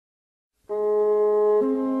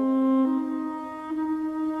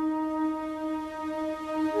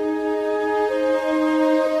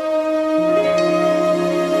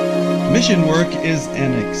Mission work is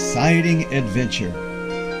an exciting adventure.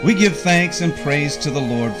 We give thanks and praise to the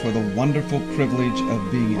Lord for the wonderful privilege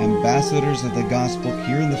of being ambassadors of the gospel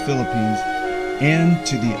here in the Philippines and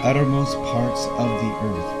to the uttermost parts of the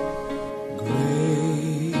earth.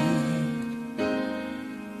 Great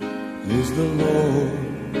is the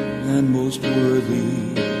Lord and most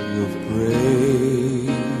worthy of praise.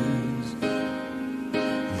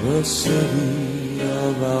 The city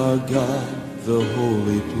of our God, the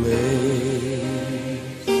holy place,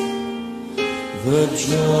 the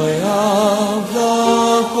joy of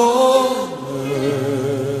the whole earth.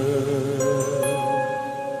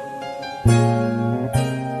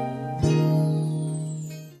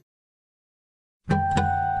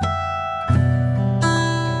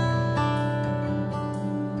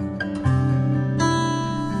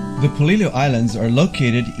 The Polillo Islands are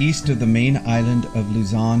located east of the main island of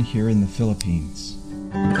Luzon here in the Philippines.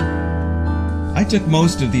 I took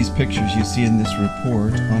most of these pictures you see in this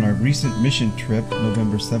report on our recent mission trip,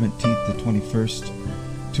 November 17th to 21st,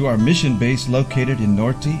 to our mission base located in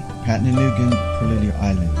Norte, Patnanugan, Polillo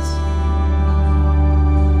Islands.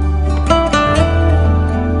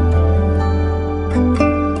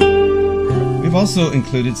 We've also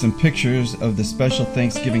included some pictures of the special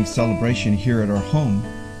Thanksgiving celebration here at our home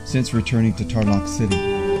since returning to Tarlac City.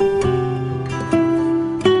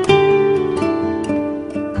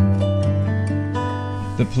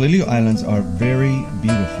 The Polillo Islands are very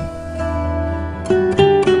beautiful.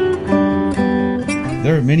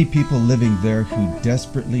 There are many people living there who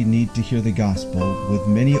desperately need to hear the gospel, with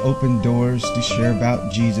many open doors to share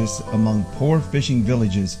about Jesus among poor fishing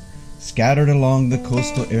villages scattered along the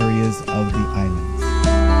coastal areas of the islands.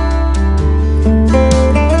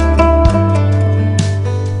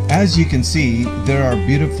 As you can see, there are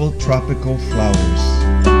beautiful tropical flowers.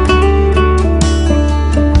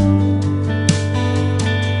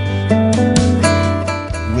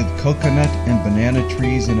 Coconut and banana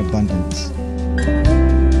trees in abundance.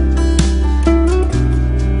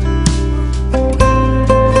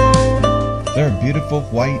 There are beautiful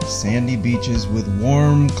white sandy beaches with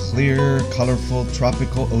warm, clear, colorful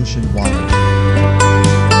tropical ocean water.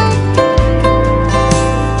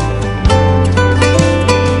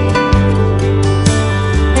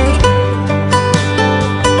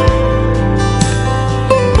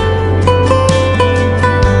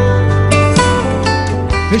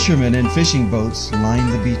 Fishermen and fishing boats line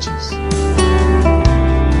the beaches.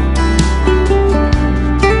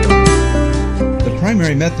 The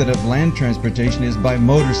primary method of land transportation is by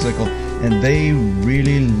motorcycle, and they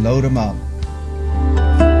really load them up.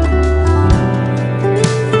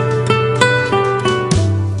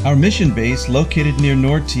 Our mission base, located near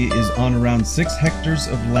Norte, is on around 6 hectares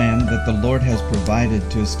of land that the Lord has provided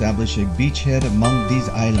to establish a beachhead among these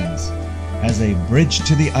islands, as a bridge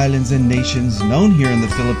to the islands and nations known here in the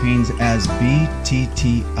Philippines as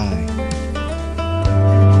BTTI.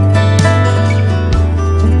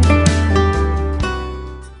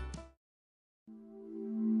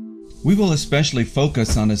 We will especially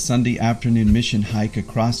focus on a Sunday afternoon mission hike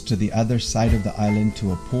across to the other side of the island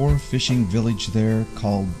to a poor fishing village there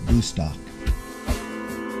called Bostock.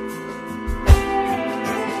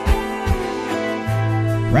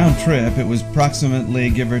 Round trip, it was approximately,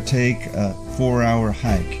 give or take, a 4-hour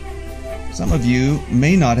hike. Some of you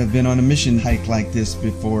may not have been on a mission hike like this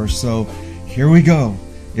before, so here we go.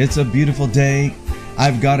 It's a beautiful day.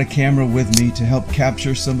 I've got a camera with me to help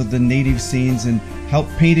capture some of the native scenes and help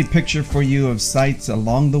paint a picture for you of sights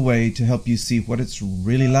along the way to help you see what it's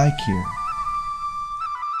really like here.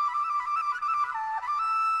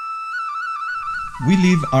 We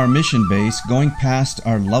leave our mission base going past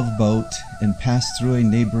our love boat and pass through a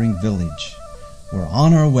neighboring village. We're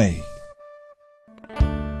on our way.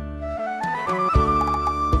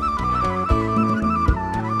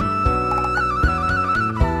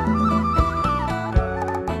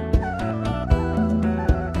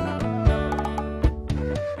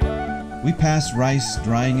 We pass rice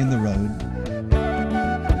drying in the road,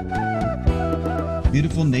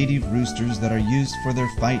 beautiful native roosters that are used for their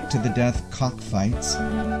fight-to-the-death cockfights,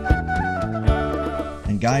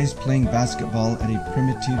 and guys playing basketball at a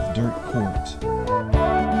primitive dirt court.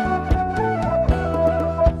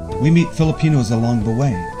 We meet Filipinos along the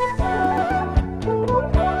way.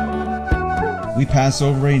 We pass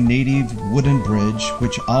over a native wooden bridge,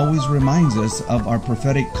 which always reminds us of our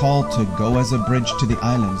prophetic call to go as a bridge to the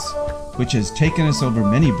islands, which has taken us over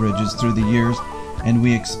many bridges through the years, and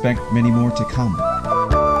we expect many more to come.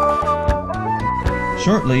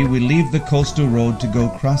 Shortly, we leave the coastal road to go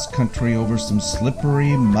cross-country over some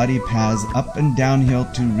slippery, muddy paths up and downhill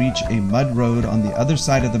to reach a mud road on the other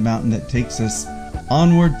side of the mountain that takes us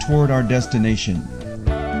onward toward our destination.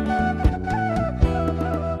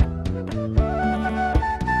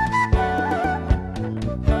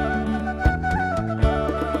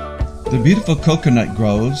 The beautiful coconut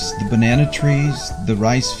groves, the banana trees, the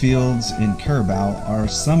rice fields in Carabao are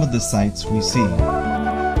some of the sights we see.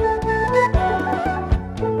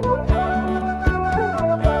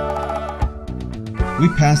 We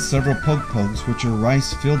pass several pog-pogs, which are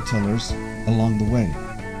rice field tillers, along the way.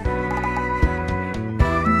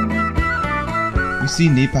 We see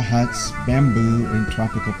nipa huts, bamboo, and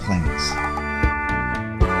tropical plants.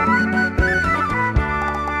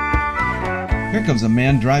 Here comes a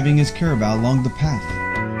man driving his Carabao along the path.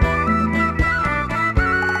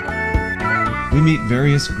 We meet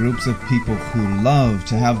various groups of people who love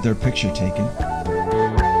to have their picture taken.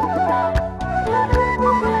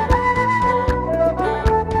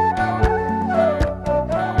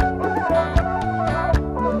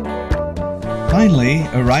 Finally,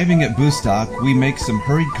 arriving at Bostock, we make some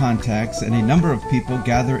hurried contacts and a number of people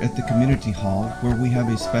gather at the community hall where we have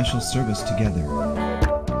a special service together.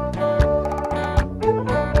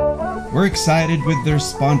 We're excited with their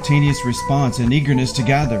spontaneous response and eagerness to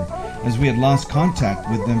gather, as we had lost contact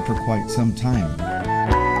with them for quite some time.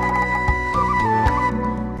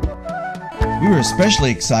 We were especially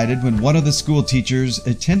excited when one of the school teachers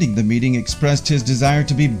attending the meeting expressed his desire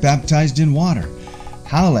to be baptized in water.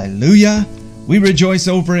 Hallelujah! We rejoice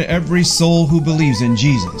over every soul who believes in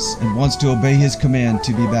Jesus and wants to obey His command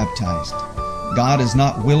to be baptized. God is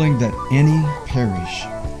not willing that any perish.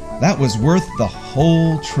 That was worth the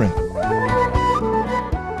whole trip.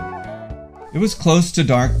 It was close to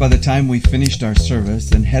dark by the time we finished our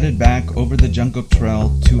service and headed back over the jungle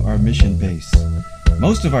trail to our mission base.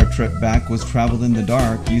 Most of our trip back was traveled in the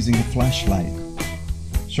dark using a flashlight.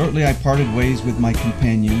 Shortly I parted ways with my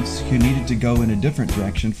companions who needed to go in a different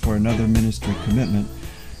direction for another ministry commitment,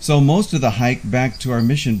 so most of the hike back to our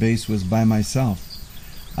mission base was by myself.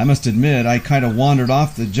 I must admit I kind of wandered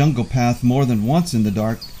off the jungle path more than once in the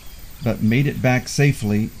dark, but made it back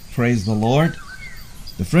safely, praise the Lord.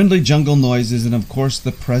 The friendly jungle noises and of course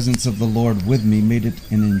the presence of the Lord with me made it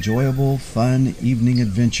an enjoyable, fun evening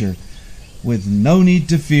adventure with no need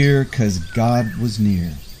to fear, 'cause God was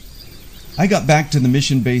near. I got back to the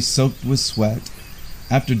mission base soaked with sweat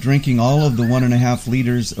after drinking all of the 1.5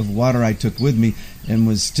 liters of water I took with me and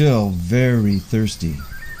was still very thirsty.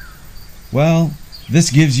 Well,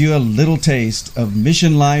 this gives you a little taste of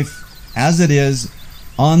mission life as it is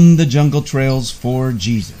on the jungle trails for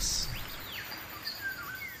Jesus.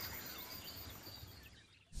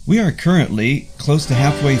 We are currently close to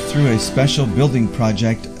halfway through a special building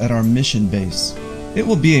project at our mission base. It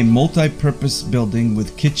will be a multi-purpose building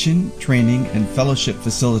with kitchen, training, and fellowship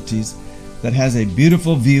facilities that has a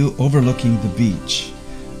beautiful view overlooking the beach.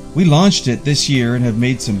 We launched it this year and have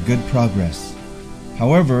made some good progress.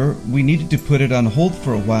 However, we needed to put it on hold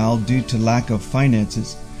for a while due to lack of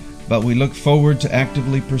finances, but we look forward to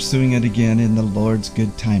actively pursuing it again in the Lord's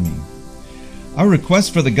good timing. Our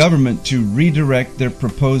request for the government to redirect their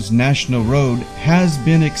proposed national road has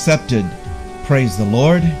been accepted. Praise the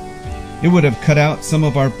Lord. It would have cut out some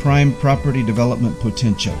of our prime property development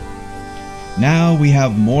potential. Now we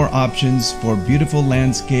have more options for beautiful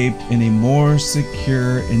landscape in a more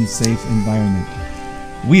secure and safe environment.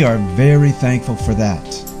 We are very thankful for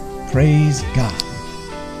that. Praise God.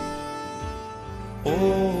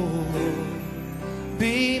 Oh,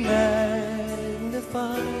 be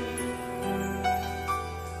magnified.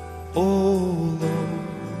 Oh,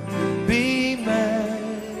 Lord, be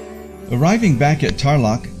magnified. Arriving back at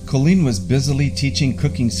Tarlac, Colleen was busily teaching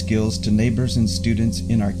cooking skills to neighbors and students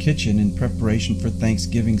in our kitchen in preparation for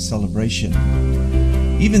Thanksgiving celebration.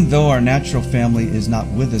 Even though our natural family is not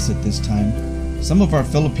with us at this time, some of our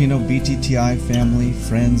Filipino BTTI family,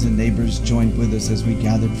 friends, and neighbors joined with us as we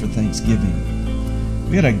gathered for Thanksgiving.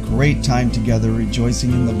 We had a great time together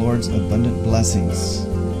rejoicing in the Lord's abundant blessings.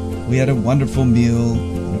 We had a wonderful meal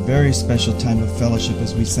and a very special time of fellowship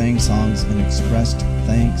as we sang songs and expressed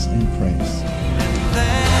thanks and praise.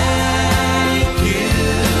 Thank you,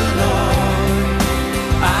 Lord.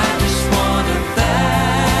 I just want to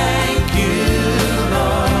thank you,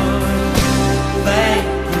 Lord. Thank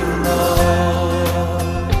you, Lord.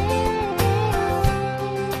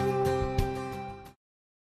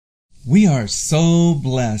 We are so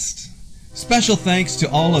blessed. Special thanks to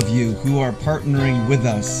all of you who are partnering with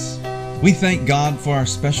us. We thank God for our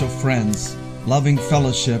special friends, loving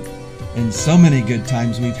fellowship, and so many good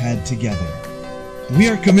times we've had together. We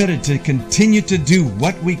are committed to continue to do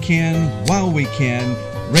what we can while we can,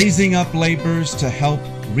 raising up laborers to help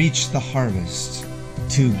reach the harvest.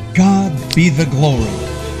 To God be the glory.